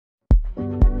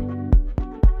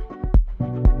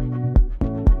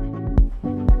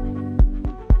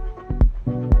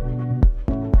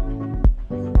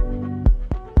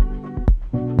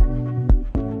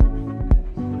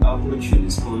collection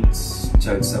is called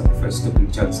Child Sacrifice,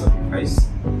 Stopping Child Sacrifice,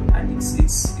 and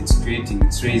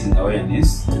it's raising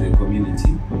awareness to the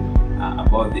community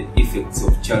about the effects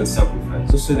of child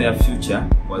sacrifice. Also, their future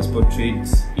was portrayed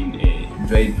in a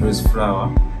dried rose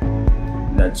flower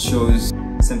that shows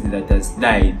something that has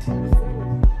died.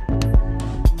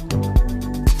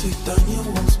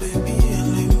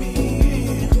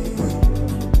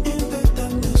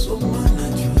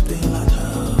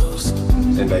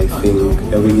 And I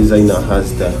think every designer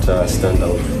has that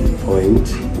standout point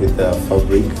with their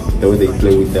fabric, the way they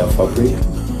play with their fabric.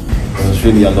 It's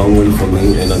really a long way for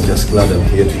me, and I'm just glad I'm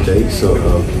here today, so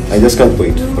I just can't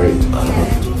wait for it.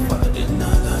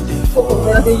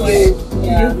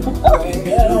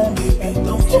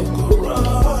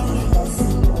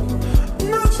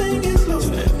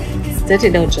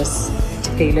 Started out just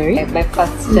tailoring. My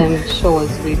first show was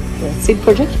with the Seed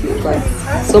Project. It was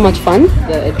so much fun.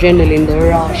 The adrenaline, the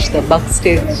rush, the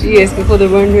backstage. Yes, before the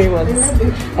runway was,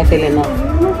 I fell in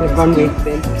love with runway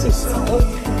then.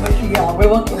 Yeah, we're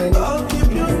working on it.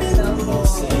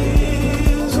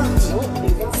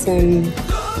 It's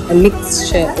a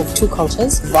mixture of two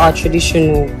cultures, our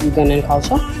traditional Ugandan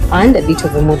culture and a bit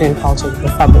of a modern culture with the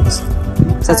fabrics.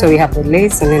 So that's why we have the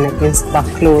lace, and then against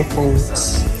backcloth and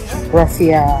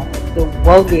raffia. The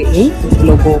world we're in, the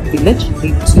global village,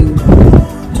 need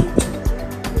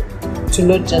to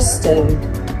not just adopt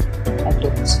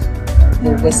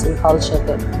the Western culture,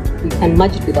 but we can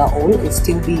merge it with our own and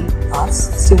still be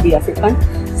us, still be African,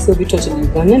 still be totally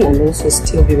Ugandan, and also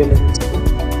still be relevant.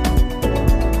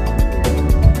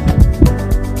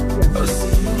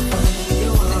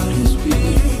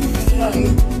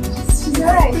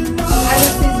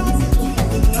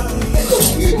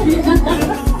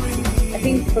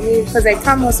 For me, because I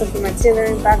come also from a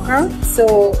tailoring background,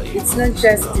 so it's not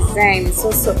just design, it's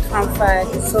also comfort,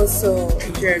 it's also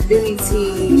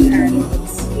durability, and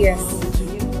yes,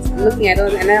 I'm looking at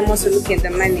all, and I'm also looking at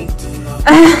the money.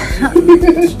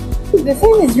 The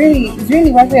thing is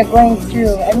really what we are going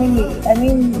through. I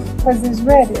mean, because there's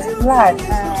red, it's black,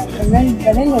 but then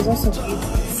there's also beauty.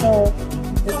 So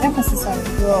there's emphasis on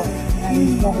growth,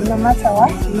 and no matter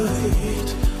what, you need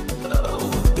to.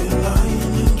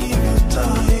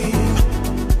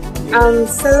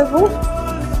 Sellable,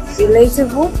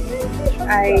 relatable,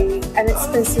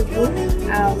 inexpensive,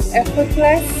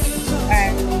 effortless,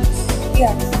 and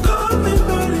yeah.